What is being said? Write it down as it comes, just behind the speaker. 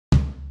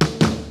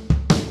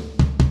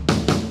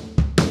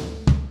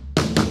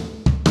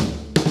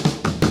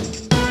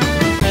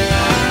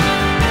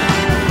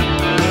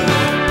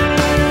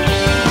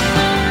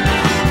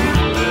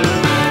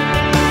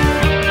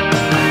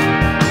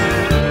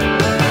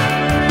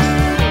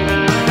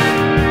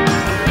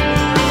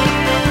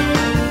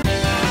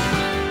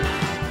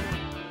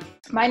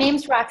My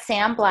name's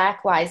Roxanne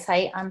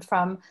Black-Weisheight. I'm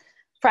from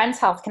Friends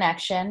Health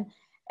Connection,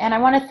 and I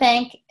want to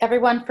thank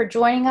everyone for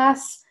joining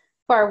us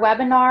for our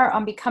webinar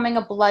on becoming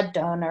a blood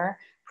donor,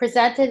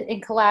 presented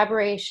in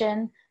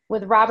collaboration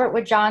with Robert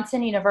Wood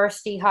Johnson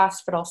University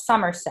Hospital,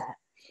 Somerset.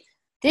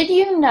 Did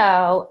you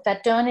know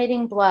that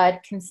donating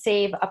blood can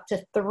save up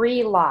to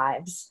 3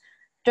 lives?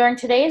 During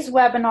today's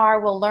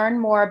webinar, we'll learn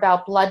more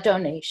about blood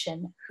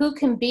donation, who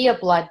can be a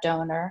blood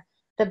donor,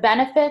 the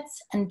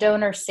benefits, and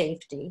donor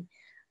safety.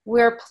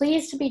 We're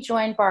pleased to be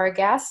joined by our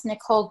guest,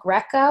 Nicole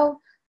Greco,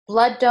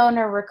 blood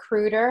donor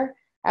recruiter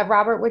at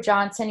Robert Wood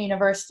Johnson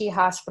University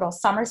Hospital,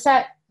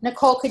 Somerset.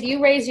 Nicole, could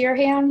you raise your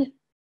hand?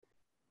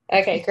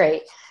 Okay,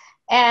 great.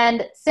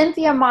 And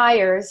Cynthia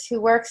Myers, who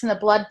works in the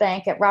blood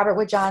bank at Robert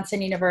Wood Johnson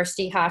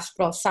University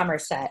Hospital,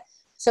 Somerset.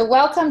 So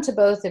welcome to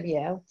both of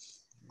you.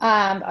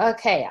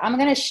 Okay, I'm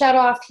going to shut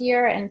off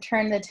here and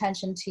turn the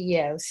attention to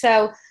you.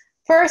 So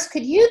first,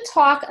 could you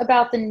talk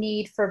about the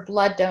need for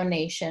blood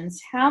donations?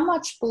 How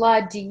much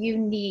blood do you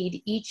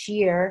need each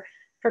year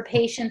for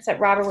patients at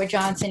Robert Wood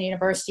Johnson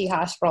University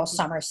Hospital,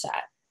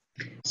 Somerset?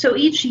 So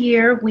each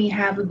year we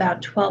have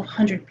about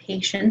 1,200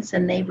 patients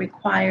and they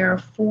require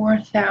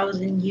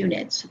 4,000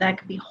 units. So that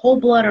could be whole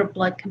blood or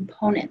blood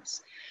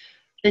components.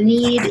 The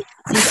need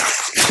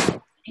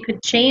it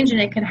could change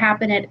and it could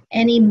happen at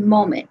any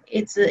moment.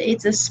 It's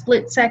a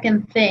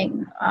split-second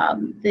thing,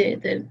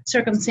 the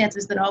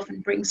circumstances that often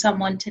bring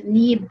someone to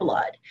need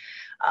blood.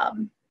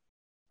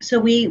 So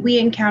we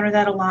encounter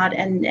that a lot,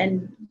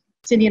 and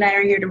Cindy and I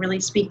are here to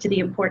really speak to the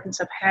importance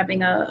of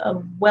having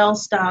a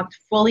well-stocked,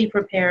 fully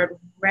prepared,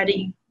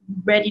 ready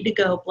to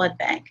go blood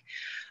bank.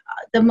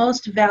 The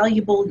most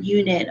valuable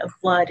unit of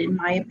blood, in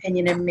my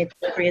opinion, in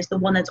midwifery is the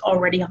one that's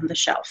already on the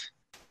shelf,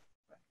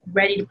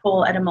 ready to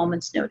pull at a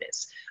moment's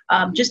notice.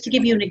 Just to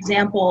give you an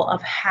example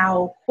of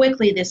how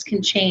quickly this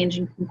can change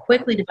and can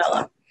quickly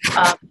develop,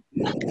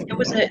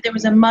 there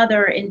was a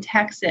mother in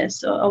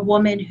Texas, a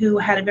woman who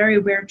had a very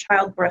rare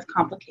childbirth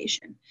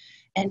complication,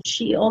 and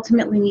she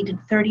ultimately needed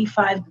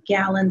 35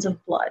 gallons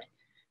of blood.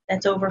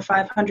 That's over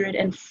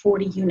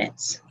 540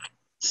 units.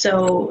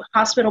 So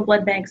hospital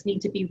blood banks need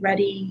to be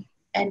ready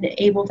and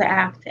able to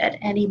act at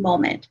any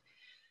moment.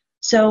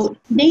 So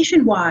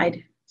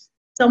nationwide,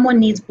 someone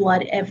needs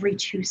blood every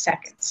 2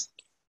 seconds.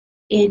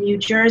 In New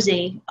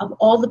Jersey, of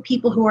all the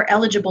people who are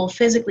eligible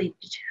physically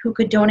who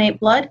could donate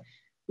blood,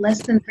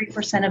 less than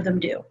 3% of them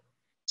do.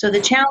 So the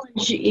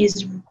challenge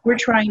is we're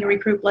trying to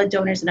recruit blood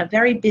donors in a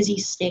very busy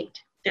state.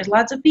 There's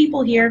lots of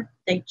people here.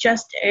 They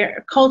just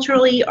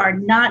culturally are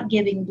not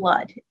giving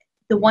blood.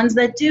 The ones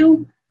that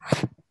do,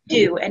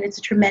 and it's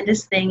a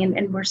tremendous thing,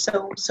 and we're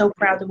so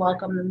proud to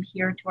welcome them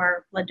here to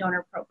our blood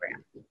donor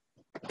program.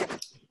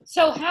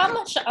 So how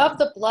much of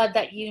the blood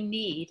that you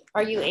need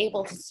are you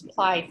able to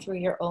supply through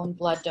your own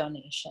blood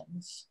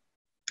donations?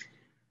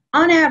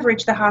 On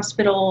average, the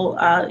hospital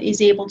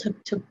is able to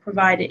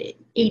provide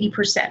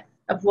 80%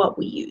 of what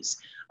we use.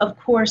 Of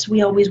course,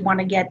 we always want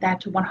to get that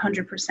to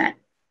 100%.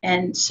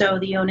 And so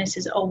the onus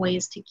is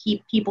always to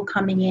keep people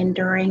coming in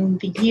during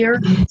the year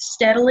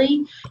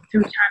steadily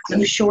through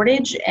times of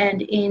shortage.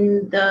 And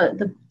in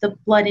the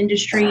blood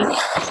industry,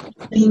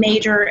 the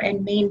major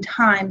and main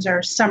times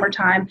are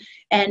summertime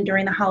and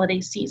during the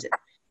holiday season.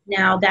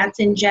 Now that's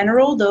in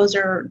general, those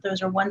are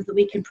ones that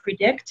we can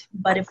predict.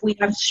 But if we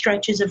have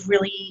stretches of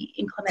really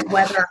inclement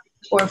weather,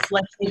 or if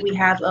let's say we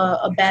have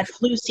a bad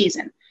flu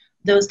season,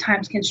 those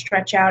times can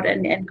stretch out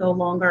and go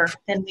longer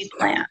than we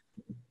plan.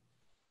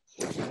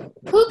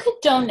 Who could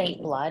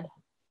donate blood?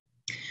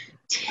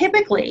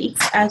 Typically,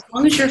 as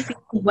long as you're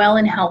feeling well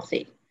and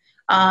healthy.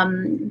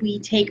 We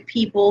take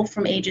people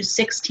from ages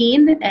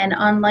 16, and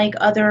unlike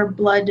other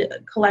blood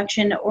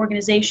collection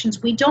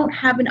organizations, we don't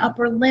have an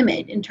upper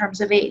limit in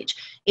terms of age.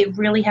 It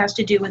really has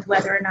to do with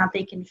whether or not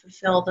they can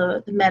fulfill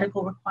the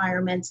medical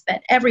requirements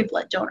that every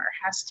blood donor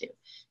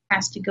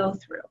has to go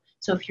through.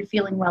 So if you're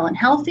feeling well and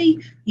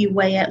healthy, you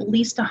weigh at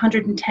least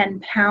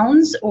 110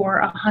 pounds or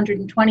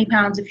 120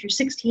 pounds if you're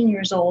 16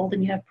 years old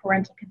and you have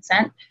parental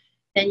consent,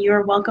 then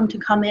you're welcome to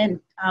come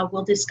in.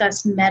 We'll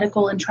discuss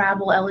medical and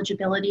travel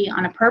eligibility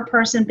on a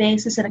per-person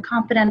basis in a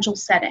confidential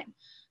setting.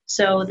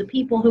 So the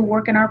people who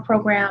work in our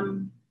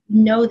program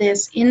know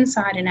this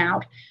inside and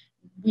out.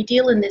 We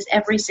deal in this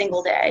every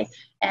single day,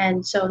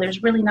 and so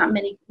there's really not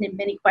many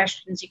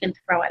questions you can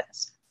throw at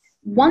us.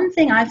 One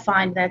thing I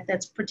find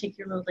that's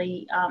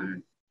particularly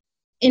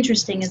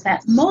interesting is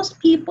that most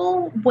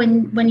people,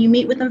 when you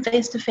meet with them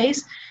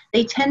face-to-face,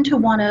 they tend to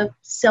want to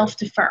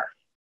self-defer.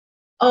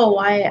 Oh,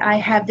 I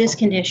have this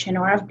condition,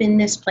 or I've been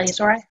this place,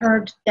 or I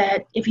heard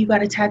that if you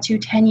got a tattoo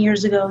 10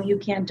 years ago, you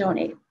can't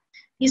donate.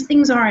 These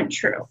things aren't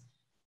true.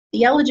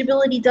 The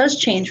eligibility does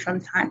change from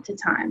time to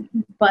time,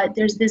 but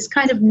there's this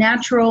kind of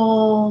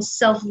natural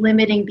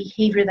self-limiting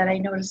behavior that I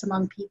notice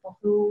among people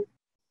who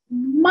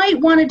might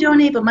want to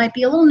donate but might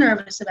be a little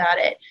nervous about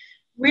it.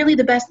 Really,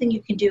 the best thing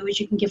you can do is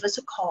you can give us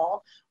a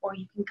call, or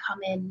you can come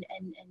in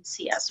and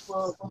see us.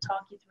 We'll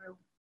talk you through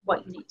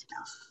what you need to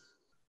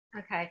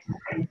know. Okay.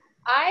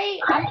 I'm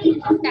going to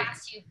just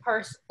ask you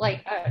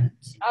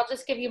I'll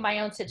just give you my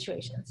own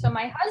situation. So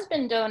my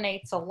husband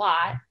donates a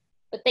lot,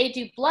 but they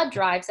do blood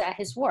drives at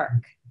his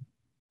work.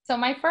 So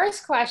my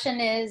first question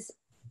is,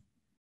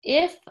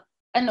 if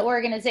an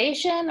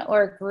organization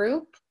or a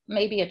group,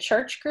 maybe a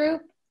church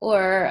group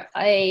or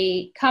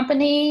a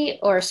company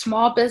or a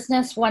small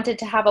business wanted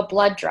to have a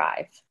blood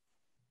drive,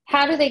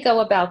 how do they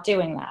go about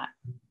doing that?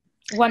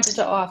 Wanted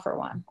to offer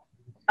one.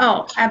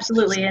 Oh,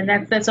 absolutely.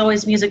 And that's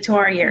always music to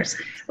our ears.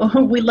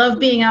 We love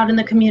being out in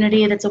the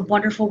community. That's a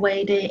wonderful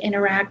way to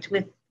interact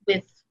with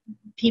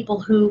people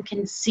who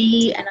can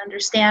see and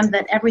understand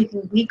that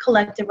everything we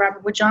collect at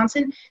Robert Wood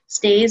Johnson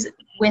stays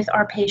with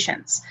our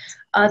patients.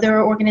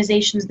 Other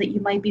organizations that you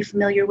might be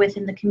familiar with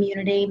in the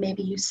community,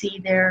 maybe you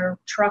see their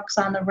trucks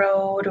on the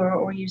road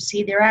or you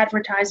see their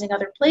advertising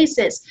other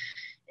places.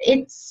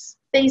 They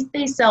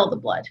sell the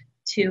blood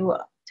to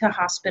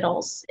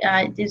hospitals.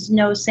 There's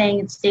no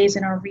saying it stays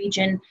in our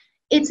region.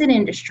 It's an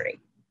industry,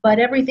 but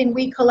everything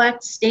we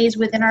collect stays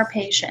within our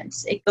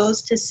patients. It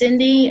goes to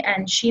Cindy,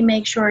 and she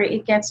makes sure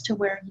it gets to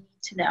where you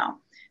need to know.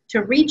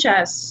 To reach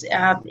us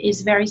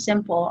is very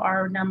simple.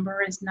 Our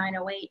number is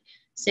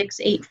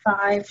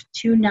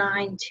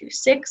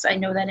 908-685-2926. I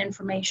know that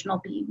information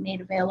will be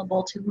made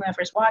available to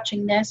whomever's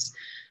watching this.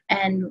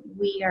 And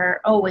we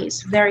are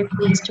always very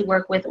pleased to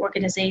work with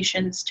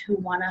organizations who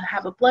want to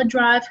have a blood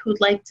drive,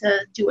 who'd like to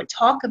do a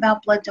talk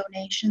about blood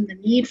donation, the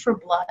need for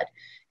blood.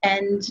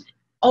 And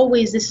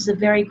always, this is a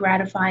very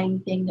gratifying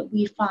thing that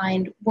we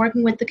find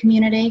working with the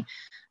community.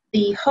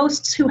 The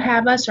hosts who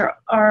have us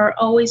are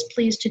always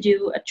pleased to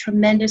do a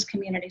tremendous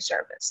community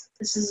service.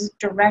 This is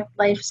direct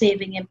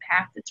life-saving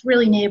impact. It's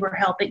really neighbor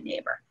helping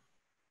neighbor.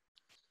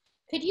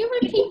 Could you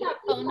repeat that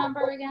phone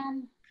number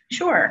again?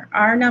 Sure.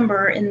 Our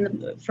number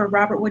for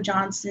Robert Wood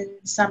Johnson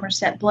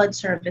Somerset Blood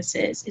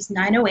Services is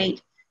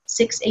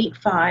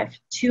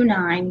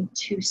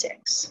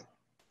 908-685-2926.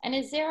 And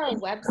is there a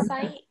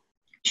website?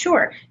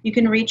 Sure. You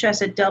can reach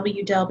us at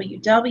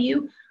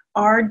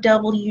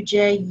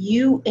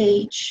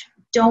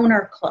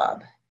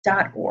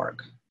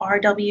www.rwjuhdonorclub.org.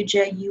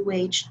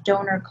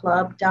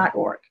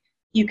 rwjuhdonorclub.org.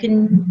 You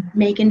can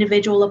make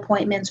individual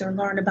appointments or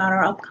learn about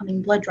our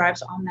upcoming blood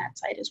drives on that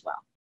site as well.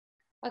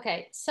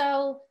 Okay,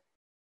 so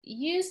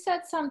you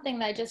said something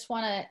that I just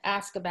want to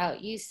ask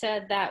about. You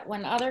said that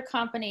when other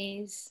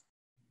companies,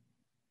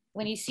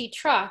 when you see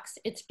trucks,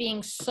 it's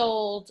being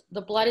sold,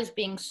 the blood is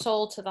being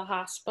sold to the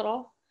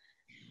hospital.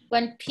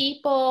 When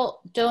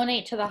people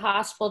donate to the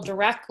hospital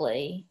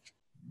directly,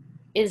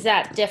 is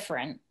that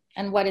different?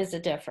 And what is the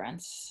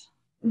difference?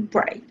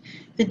 Right.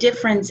 The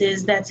difference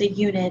is that's a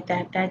unit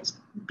that's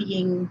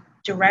being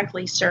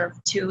directly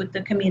served to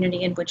the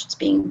community in which it's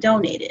being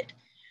donated.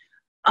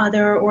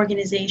 Other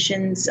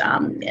organizations,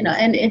 and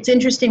it's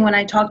interesting when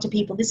I talk to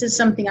people, this is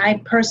something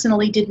I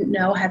personally didn't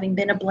know, having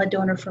been a blood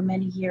donor for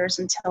many years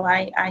until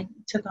I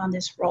took on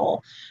this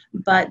role.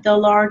 But the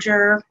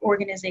larger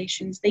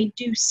organizations, they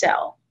do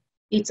sell.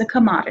 It's a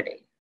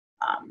commodity.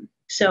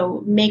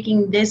 So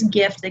making this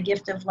gift, the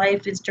gift of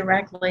life, is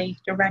directly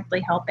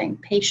helping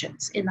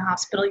patients in the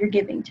hospital you're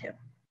giving to.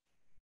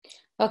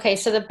 Okay,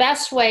 so the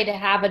best way to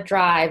have a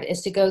drive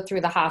is to go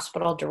through the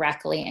hospital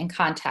directly and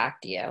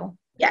contact you.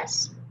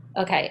 Yes.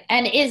 Okay,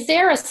 and is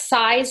there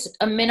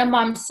a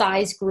minimum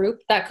size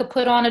group that could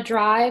put on a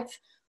drive,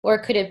 or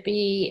could it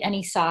be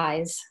any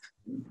size?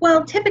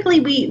 Well, typically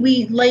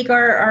we like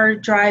our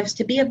drives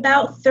to be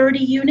about 30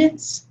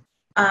 units.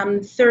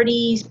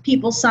 30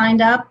 people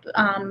signed up.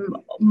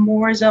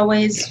 More is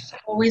always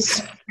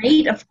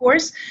great, of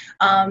course.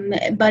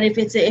 But if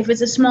it's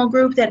a small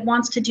group that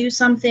wants to do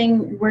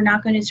something, we're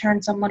not going to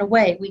turn someone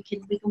away. We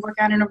can work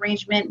out an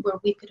arrangement where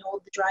we could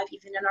hold the drive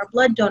even in our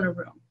blood donor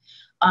room.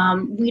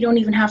 We don't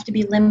even have to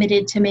be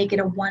limited to make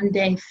it a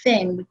one-day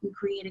thing. We can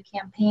create a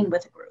campaign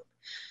with a group.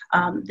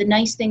 The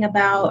nice thing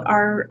about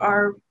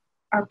our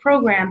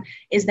program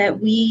is that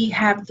we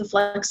have the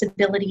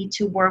flexibility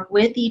to work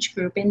with each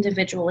group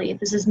individually.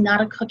 This is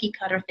not a cookie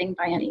cutter thing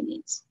by any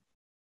means.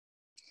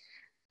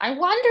 I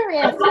wonder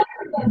if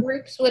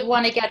groups would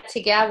want to get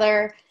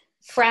together,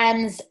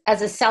 friends,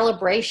 as a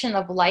celebration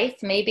of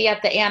life, maybe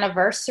at the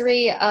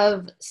anniversary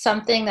of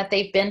something that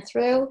they've been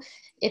through,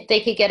 if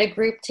they could get a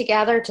group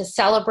together to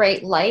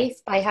celebrate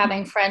life by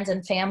having friends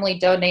and family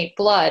donate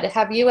blood.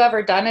 Have you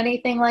ever done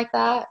anything like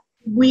that?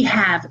 We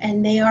have,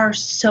 and they are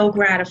so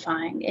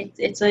gratifying.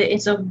 It's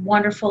a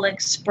wonderful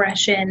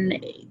expression.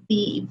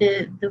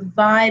 The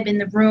vibe in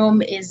the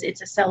room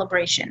it's a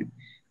celebration.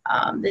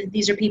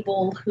 These are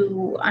people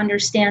who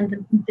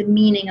understand the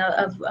meaning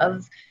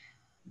of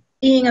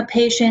being a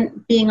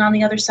patient, being on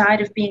the other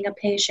side of being a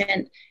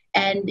patient,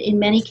 and in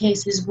many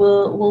cases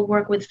we'll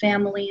work with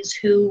families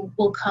who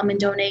will come and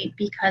donate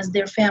because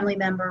their family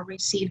member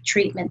received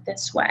treatment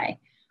this way.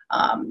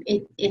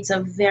 It's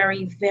a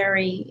very,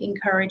 very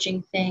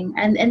encouraging thing,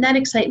 and that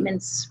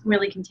excitement's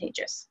really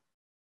contagious.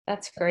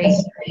 That's great.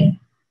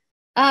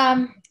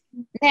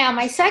 Now,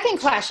 my second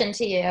question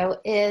to you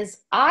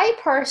is, I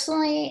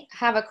personally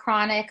have a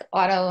chronic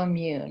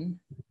autoimmune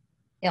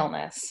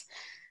illness.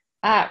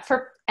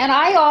 And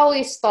I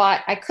always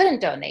thought I couldn't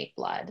donate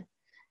blood.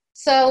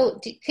 So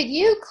could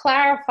you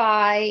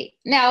clarify?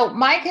 Now,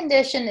 my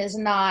condition is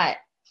not,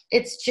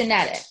 it's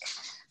genetic,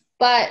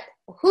 but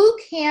who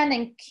can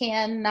and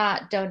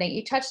cannot donate?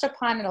 You touched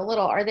upon it a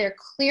little. Are there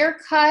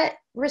clear-cut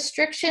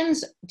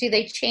restrictions? Do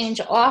they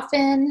change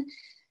often?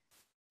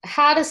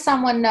 How does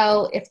someone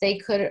know if they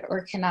could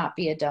or cannot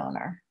be a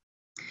donor?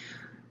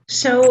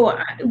 So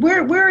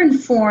we're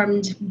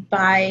informed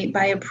by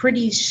a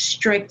pretty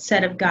strict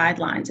set of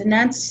guidelines, and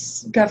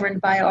that's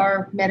governed by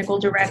our medical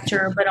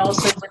director, but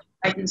also with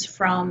guidance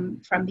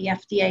from the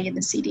FDA and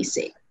the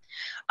CDC.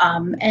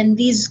 And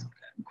these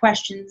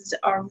questions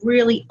are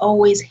really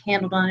always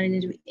handled on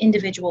an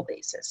individual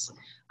basis.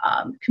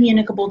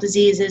 Communicable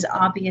diseases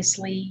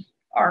obviously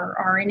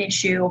are an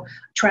issue.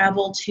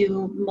 Travel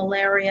to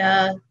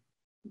malaria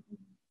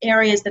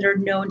areas that are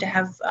known to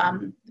have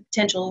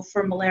potential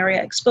for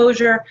malaria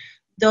exposure,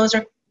 those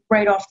are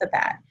right off the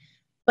bat.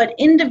 But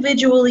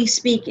individually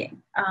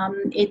speaking,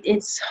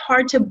 it's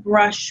hard to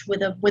brush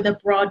with a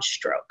broad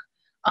stroke.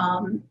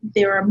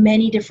 There are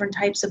many different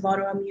types of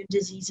autoimmune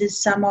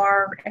diseases. Some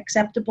are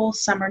acceptable,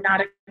 some are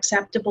not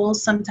acceptable.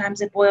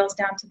 Sometimes it boils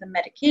down to the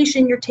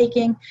medication you're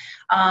taking.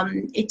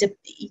 It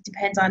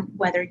depends on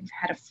whether you've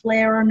had a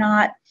flare or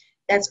not.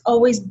 That's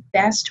always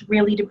best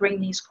really to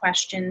bring these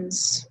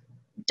questions.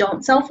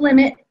 Don't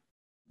self-limit,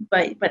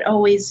 but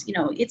always,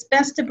 it's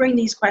best to bring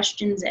these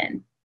questions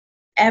in.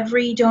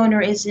 Every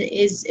donor is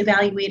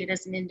evaluated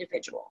as an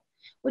individual,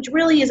 which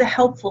really is a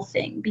helpful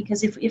thing,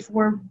 because if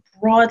we're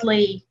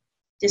broadly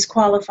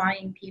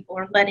disqualifying people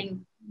or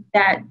letting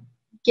that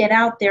get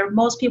out there,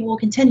 most people will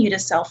continue to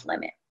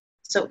self-limit.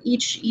 So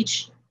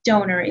each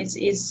donor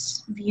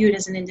is viewed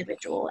as an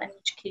individual, and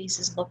each case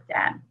is looked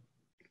at.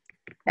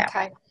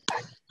 Okay.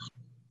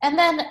 And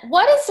then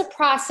what is the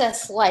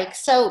process like?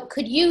 So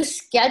could you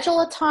schedule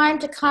a time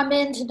to come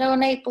in to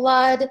donate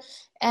blood?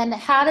 And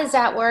how does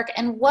that work?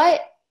 And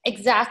what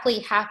exactly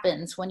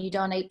happens when you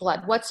donate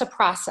blood? What's the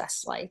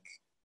process like?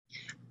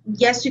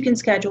 Yes, you can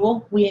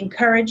schedule. We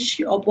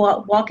encourage,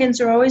 walk-ins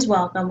are always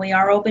welcome. We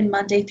are open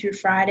Monday through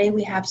Friday.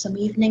 We have some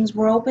evenings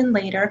we're open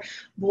later.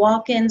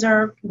 Walk-ins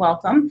are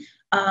welcome.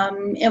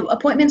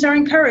 Appointments are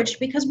encouraged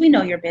because we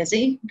know you're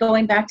busy.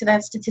 Going back to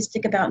that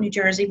statistic about New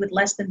Jersey with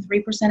less than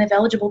 3% of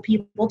eligible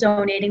people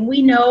donating,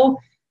 we know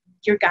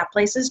you've got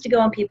places to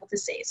go and people to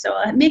see. So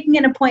making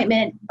an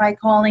appointment by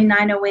calling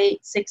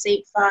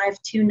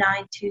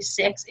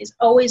 908-685-2926 is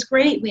always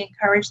great. We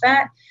encourage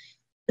that.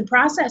 The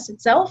process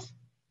itself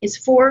is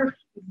 4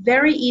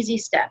 very easy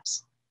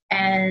steps.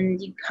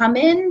 And you come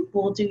in,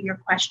 we'll do your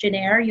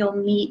questionnaire. You'll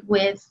meet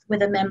with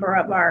a member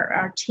of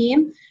our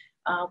team.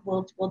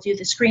 We'll do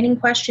the screening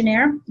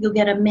questionnaire. You'll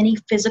get a mini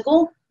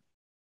physical,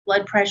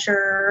 blood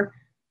pressure.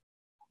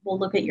 We'll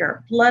look at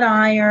your blood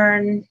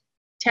iron,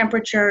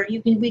 temperature.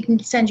 We can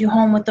send you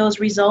home with those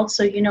results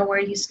so you know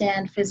where you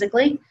stand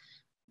physically.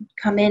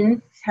 Come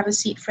in, have a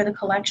seat for the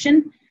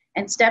collection.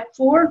 And step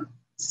 4,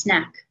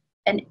 snack.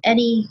 And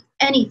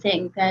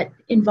anything that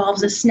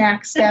involves a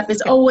snack step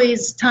is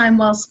always time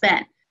well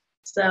spent.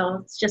 So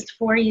it's just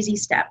 4 easy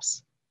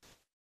steps.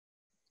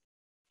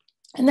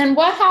 And then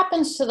what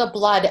happens to the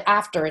blood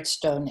after it's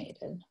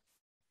donated?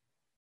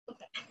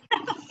 Okay.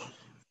 So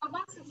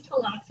once it's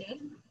collected,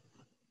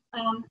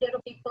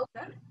 it'll be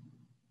filtered,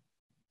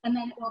 and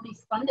then it will be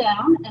spun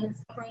down and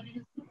separated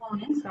into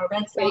components or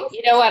red cells. Wait,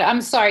 you know what?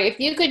 I'm sorry. If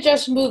you could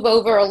just move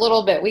over a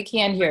little bit, we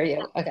can't hear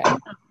you. Okay.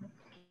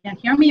 Can't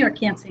hear me or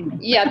can't see me?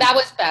 Yeah, that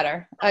was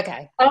better.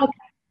 Okay. Okay.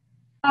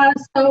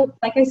 So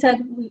like I said,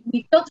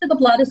 we filter the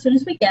blood as soon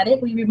as we get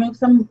it. We remove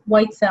some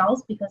white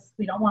cells because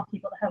we don't want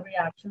people to have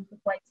reactions with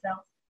white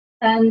cells.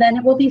 And then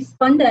it will be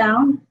spun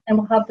down, and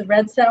we'll have the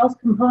red cells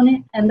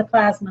component and the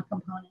plasma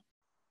component.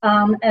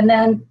 And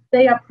then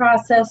they are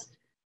processed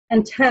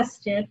and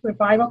tested. We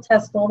viral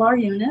test all our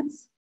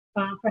units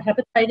for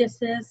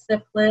hepatitis,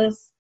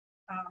 syphilis,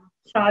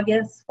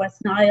 Chagas,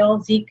 West Nile,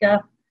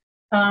 Zika,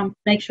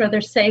 make sure they're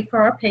safe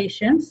for our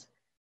patients.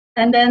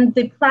 And then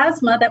the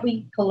plasma that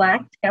we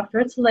collect after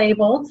it's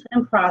labeled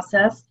and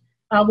processed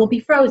will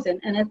be frozen,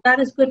 and that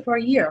is good for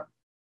a year.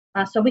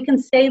 So we can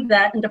save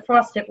that and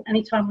defrost it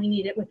anytime we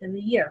need it within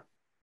the year.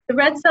 The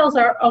red cells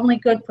are only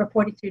good for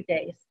 42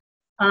 days,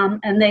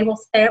 and they will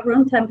stay at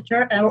room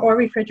temperature or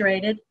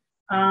refrigerated,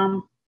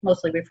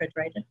 mostly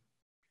refrigerated,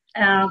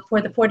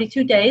 for the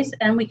 42 days,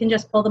 and we can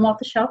just pull them off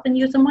the shelf and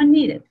use them when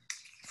needed.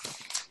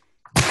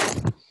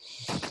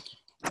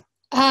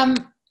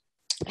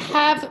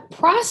 Have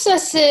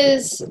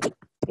processes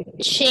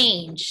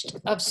changed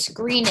of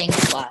screening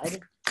blood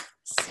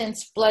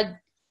since blood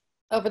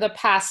over the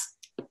past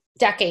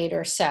decade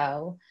or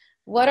so?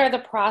 What are the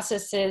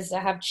processes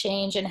that have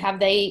changed, and have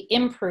they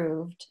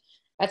improved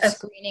at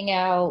screening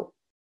out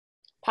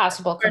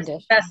possible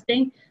conditions?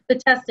 The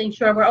testing,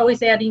 sure. We're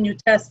always adding new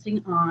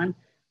testing on.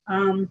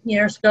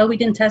 Years ago, we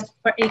didn't test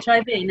for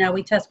HIV. Now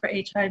we test for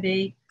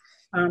HIV.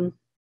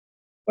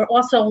 We're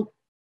also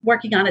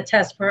working on a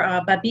test for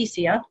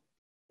babesia,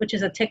 which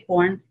is a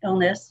tick-borne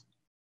illness,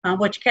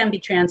 which can be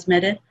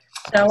transmitted.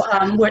 So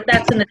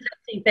that's in the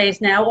testing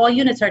phase now. All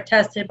units are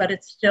tested, but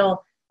it's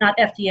still not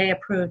FDA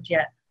approved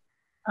yet.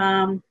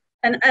 And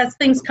as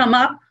things come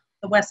up,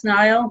 the West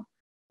Nile,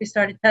 we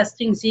started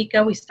testing.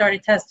 Zika, we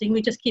started testing.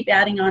 We just keep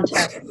adding on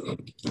tests.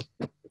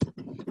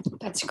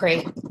 That's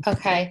great.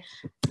 Okay.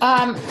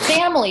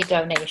 Family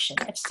donation.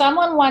 If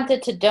someone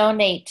wanted to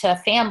donate to a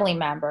family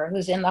member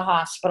who's in the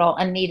hospital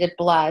and needed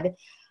blood,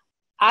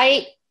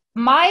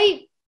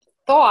 my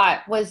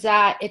thought was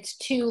that it's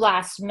too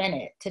last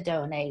minute to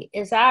donate.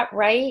 Is that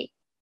right?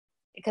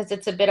 Because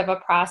it's a bit of a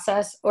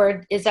process,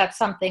 or is that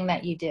something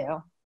that you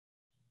do?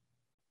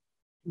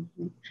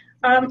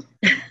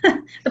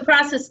 The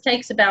process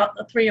takes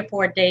about 3 or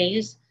 4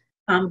 days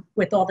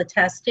with all the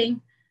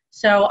testing.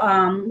 So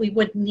we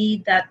would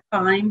need that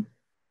time.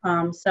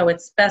 So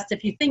it's best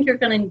if you think a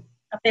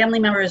family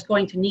member is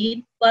going to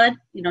need blood,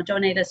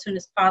 donate as soon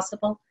as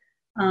possible.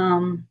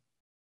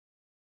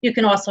 You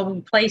can also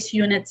replace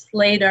units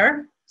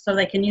later, so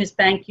they can use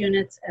bank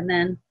units, and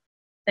then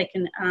they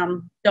can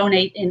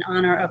donate in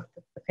honor of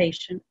the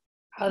patient.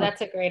 Oh,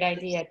 that's a great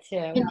idea too.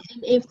 And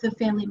if the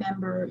family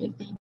member, if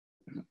they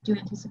do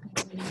anticipate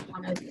that you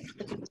want to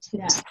look into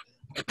that,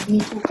 you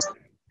need to work with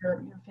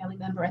your family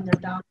member and their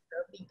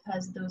doctor,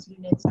 because those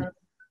units are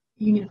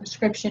unit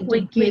prescription.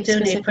 We do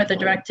need for the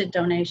directed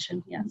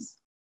donation, yes.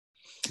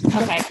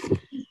 Okay.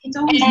 It's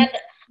always,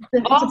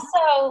 and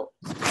also,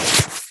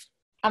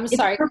 I'm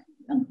sorry.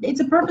 It's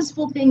a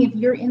purposeful thing if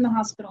you're in the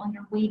hospital and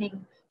you're waiting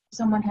for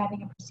someone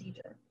having a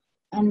procedure.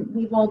 And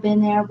we've all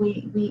been there.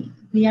 We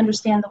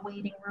understand the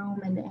waiting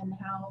room and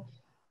how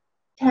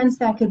tense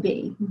that could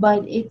be.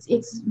 But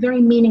it's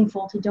very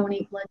meaningful to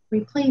donate blood to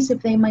replace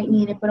if they might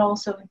need it, but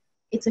also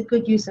it's a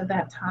good use of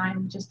that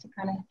time just to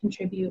kind of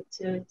contribute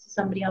to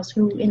somebody else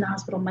who in the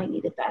hospital might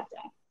need it that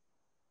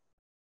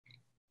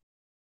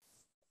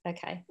day.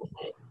 Okay.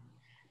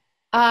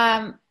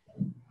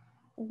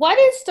 What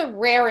is the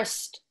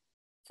rarest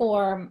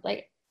form,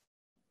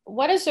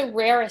 what is the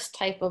rarest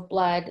type of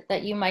blood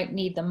that you might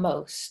need the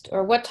most?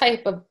 Or what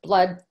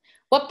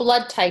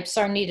blood types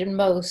are needed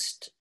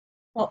most?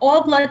 Well,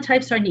 all blood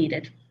types are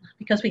needed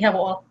because we have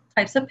all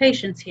types of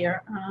patients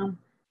here.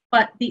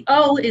 But the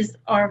O is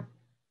our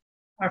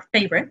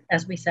favorite,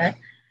 as we said,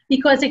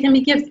 because it can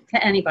be given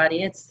to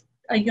anybody. It's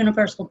a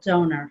universal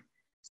donor.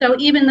 So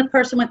even the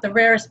person with the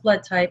rarest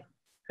blood type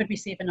could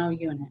receive an O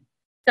unit.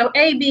 So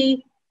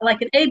AB,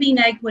 like an AB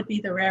neg would be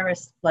the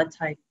rarest blood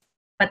type,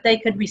 but they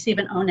could receive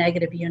an O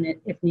negative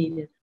unit if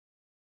needed.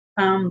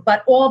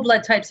 But all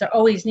blood types are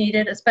always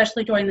needed,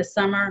 especially during the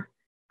summer.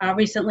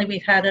 Recently,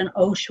 we've had an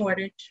O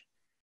shortage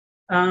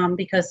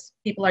because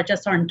people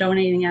aren't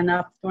donating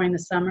enough during the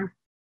summer.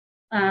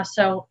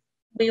 So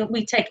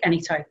we take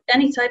any type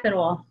at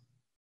all.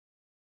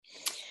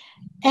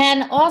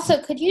 And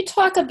also, could you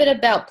talk a bit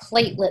about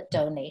platelet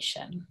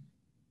donation?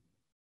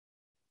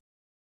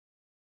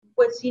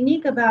 What's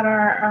unique about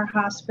our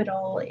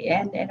hospital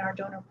and our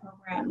donor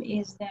program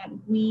is that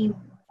we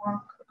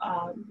work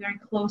very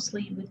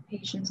closely with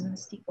patients in the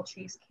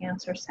Steeplechase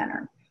Cancer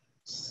Center.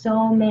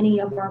 So many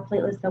of our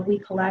platelets that we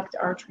collect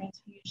are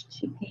transfused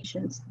to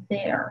patients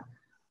there.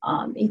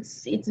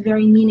 It's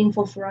very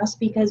meaningful for us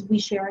because we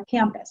share a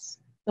campus.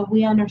 So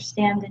we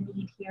understand the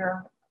need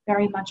here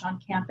very much on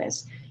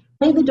campus.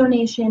 Platelet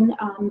donation,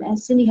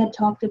 as Cindy had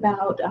talked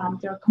about,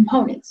 there are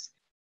components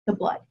to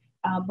blood.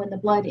 When the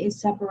blood is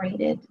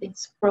separated,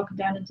 it's broken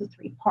down into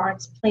 3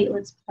 parts: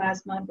 platelets,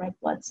 plasma, and red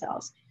blood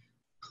cells.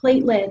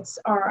 Platelets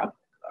are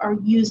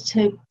used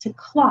to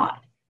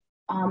clot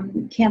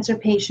cancer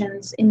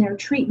patients in their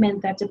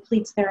treatment that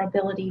depletes their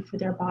ability for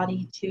their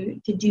body to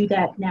do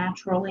that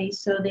naturally.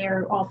 So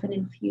they're often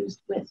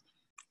infused with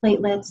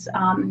platelets.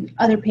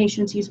 Other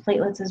patients use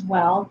platelets as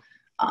well.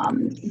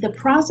 The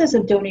process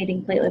of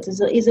donating platelets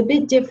is a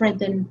bit different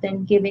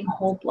than giving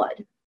whole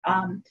blood.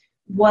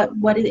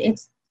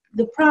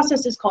 The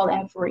process is called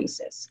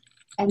apheresis.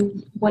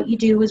 And what you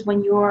do is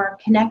when you're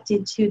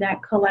connected to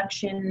that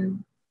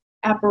collection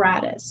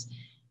apparatus,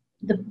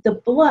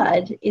 the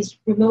blood is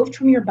removed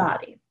from your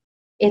body.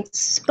 It's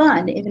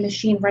spun in a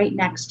machine right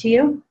next to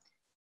you.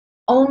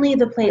 Only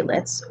the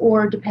platelets,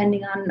 or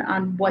depending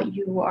on what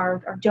you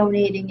are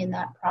donating in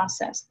that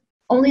process,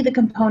 only the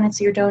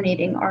components you're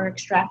donating are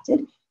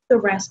extracted. The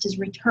rest is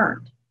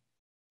returned.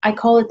 I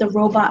call it the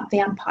robot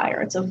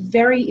vampire. It's a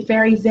very,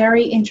 very,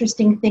 very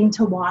interesting thing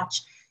to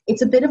watch.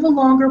 It's a bit of a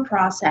longer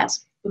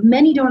process, but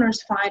many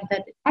donors find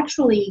that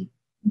actually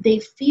they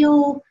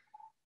feel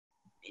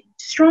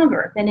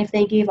stronger than if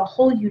they gave a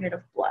whole unit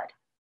of blood,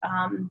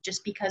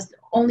 just because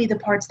only the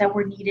parts that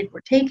were needed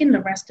were taken,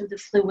 the rest of the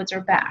fluids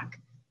are back.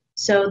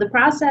 So the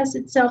process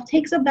itself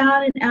takes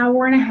about an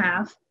hour and a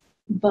half,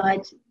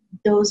 but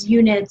those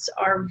units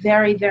are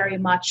very, very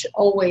much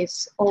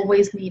always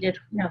needed.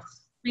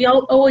 We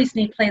always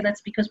need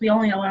platelets because we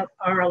only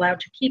are allowed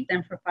to keep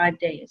them for 5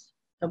 days.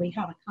 So we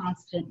have a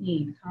constant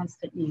need.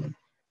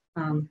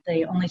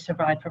 They only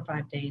survive for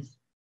 5 days.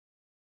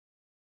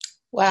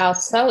 Wow,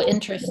 so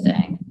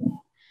interesting.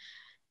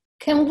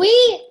 Can we,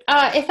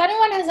 if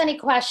anyone has any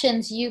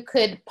questions, you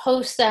could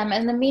post them.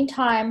 In the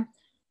meantime,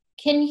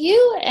 can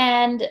you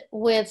end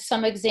with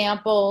some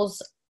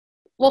examples?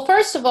 Well,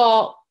 first of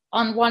all,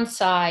 on one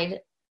side,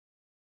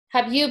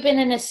 have you been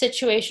in a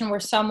situation where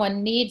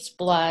someone needs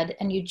blood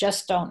and you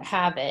just don't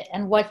have it?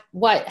 And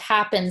what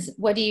happens?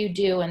 What do you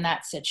do in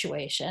that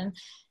situation?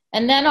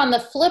 And then on the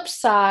flip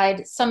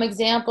side, some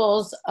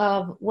examples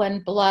of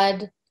when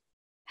blood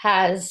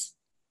has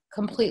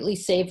completely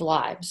saved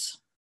lives.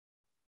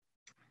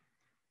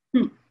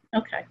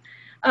 Okay.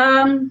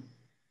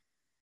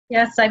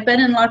 Yes, I've been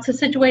in lots of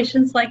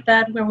situations like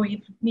that where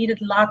we've needed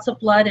lots of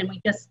blood and we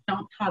just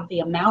don't have the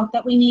amount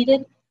that we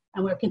needed.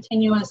 And we're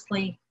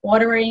continuously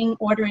ordering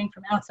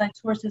from outside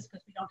sources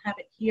because we don't have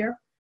it here.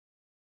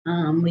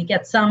 We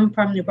get some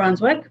from New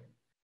Brunswick,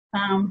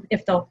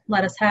 if they'll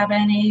let us have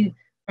any,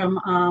 from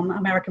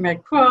American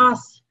Red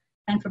Cross,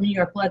 and from New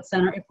York Blood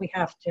Center if we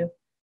have to.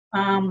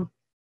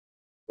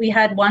 We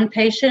had one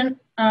patient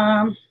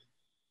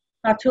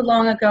not too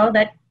long ago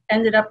that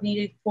ended up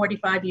needing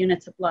 45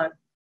 units of blood.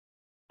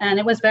 And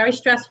it was very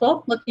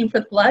stressful looking for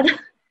the blood.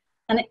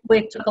 And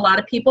it took a lot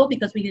of people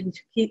because we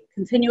didn't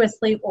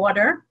continuously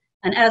order.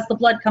 And as the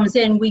blood comes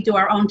in, we do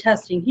our own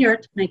testing here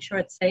to make sure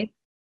it's safe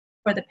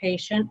for the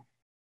patient.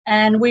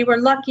 And we were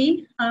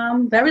lucky,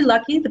 very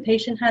lucky. The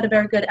patient had a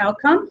very good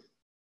outcome.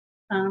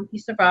 He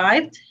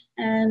survived.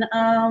 And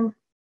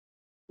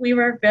we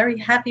were very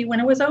happy when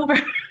it was over.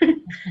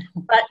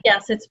 But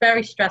yes, it's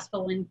very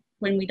stressful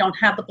when we don't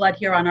have the blood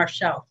here on our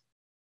shelf.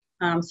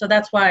 So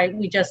that's why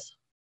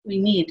we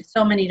need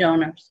so many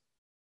donors.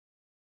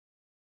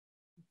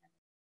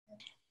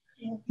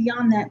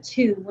 Beyond that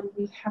too, when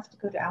we have to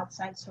go to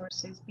outside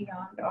sources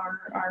beyond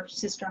our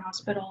sister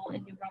hospital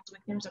in New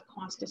Brunswick, there's a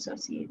cost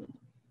associated.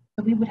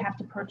 So we would have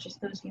to purchase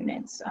those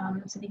units.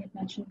 Cindy had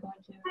mentioned going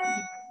to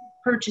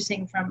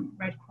purchasing from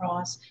Red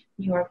Cross,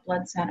 New York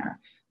Blood Center.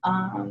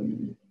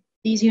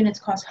 These units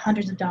cost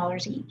hundreds of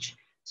dollars each.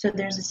 So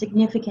there's a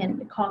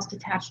significant cost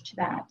attached to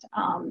that.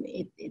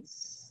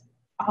 It's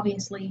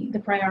obviously the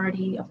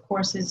priority, of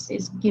course,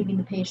 is giving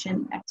the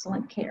patient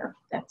excellent care.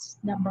 That's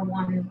number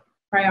one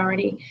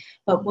priority.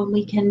 But when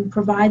we can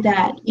provide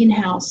that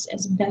in-house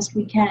as best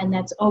we can,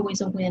 that's always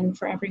a win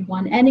for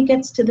everyone. And it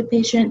gets to the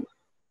patient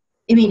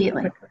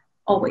immediately,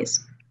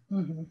 always.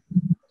 Mm-hmm.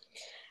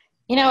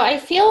 You know, I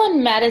feel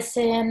in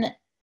medicine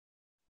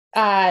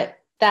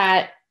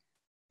that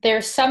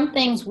there's some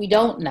things we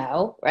don't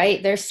know,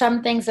 right? There's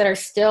some things that are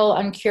still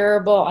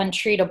uncurable,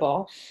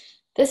 untreatable.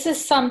 This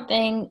is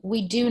something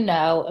we do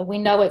know, and we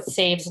know it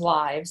saves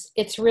lives.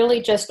 It's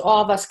really just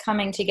all of us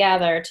coming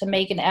together to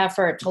make an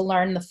effort to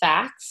learn the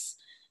facts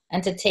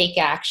and to take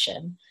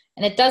action.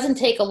 And it doesn't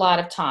take a lot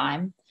of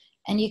time,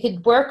 and you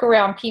could work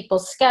around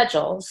people's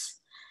schedules.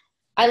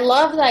 I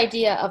love the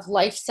idea of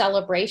life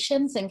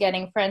celebrations and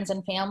getting friends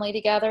and family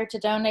together to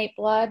donate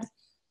blood,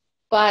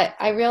 but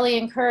I really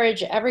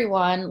encourage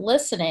everyone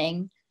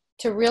listening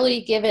to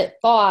really give it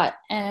thought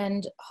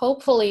and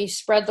hopefully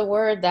spread the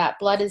word that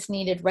blood is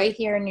needed right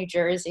here in New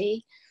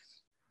Jersey,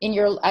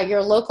 at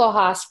your local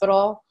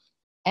hospital,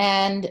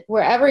 and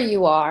wherever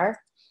you are.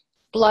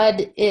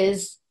 Blood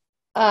is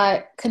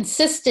a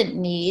consistent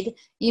need.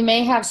 You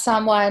may have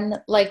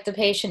someone like the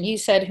patient you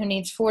said who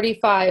needs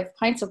 45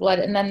 pints of blood,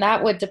 and then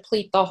that would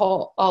deplete a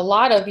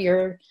lot of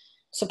your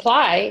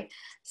supply.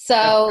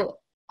 So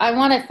I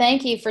want to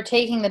thank you for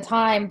taking the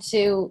time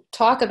to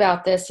talk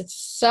about this. It's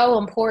so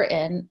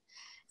important.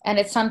 And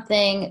it's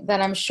something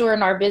that I'm sure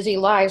in our busy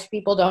lives,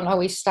 people don't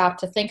always stop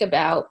to think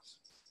about.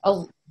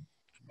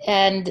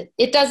 And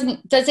it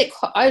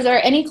are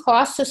there any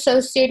costs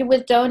associated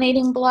with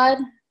donating blood?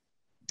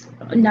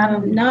 Not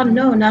on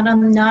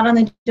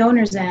the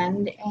donor's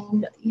end.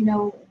 And you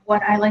know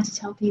what I like to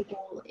tell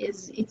people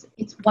is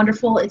it's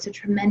wonderful. It's a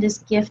tremendous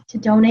gift to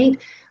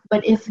donate.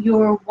 But if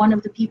you're one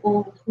of the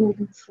people who,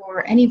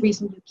 for any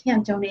reason, you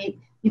can't donate,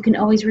 you can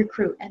always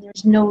recruit, and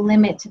there's no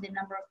limit to the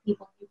number of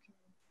people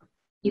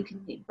you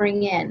can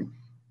bring in.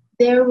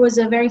 There was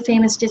a very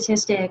famous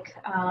statistic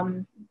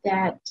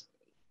that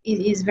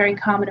is very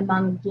common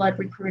among blood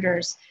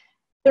recruiters.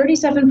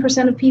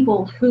 37% of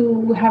people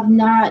who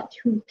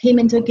came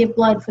in to give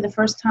blood for the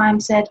first time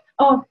said,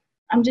 "Oh,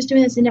 I'm just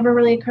doing this. It never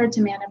really occurred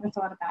to me. I never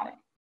thought about it."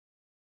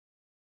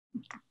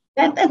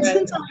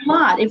 That's a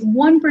lot. If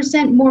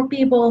 1% more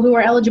people who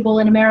are eligible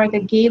in America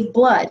gave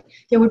blood,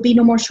 there would be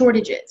no more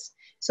shortages.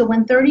 So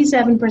when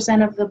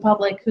 37% of the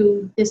public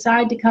who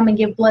decide to come and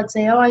give blood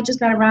say, "Oh, I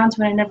just got around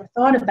to it, I never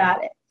thought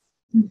about it,"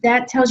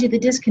 that tells you the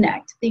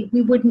disconnect.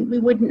 We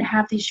wouldn't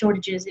have these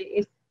shortages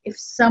if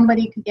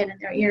somebody could get in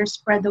their ears,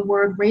 spread the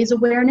word, raise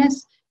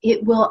awareness.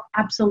 It will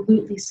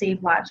absolutely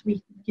save lives.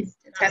 We can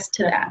attest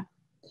to that.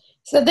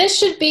 So this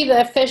should be the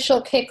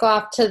official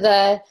kickoff to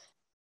the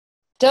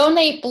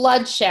Donate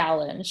Blood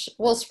Challenge.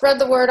 We'll spread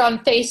the word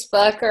on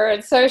Facebook or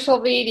on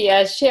social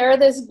media. Share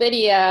this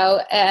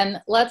video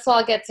and let's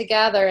all get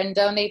together and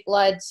donate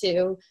blood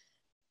to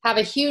have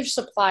a huge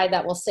supply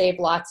that will save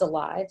lots of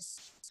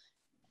lives.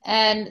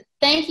 And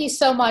thank you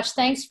so much.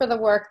 Thanks for the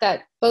work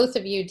that both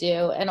of you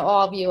do and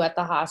all of you at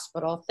the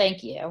hospital.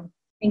 Thank you.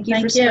 Thank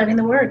you for spreading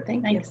the word.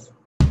 Thanks.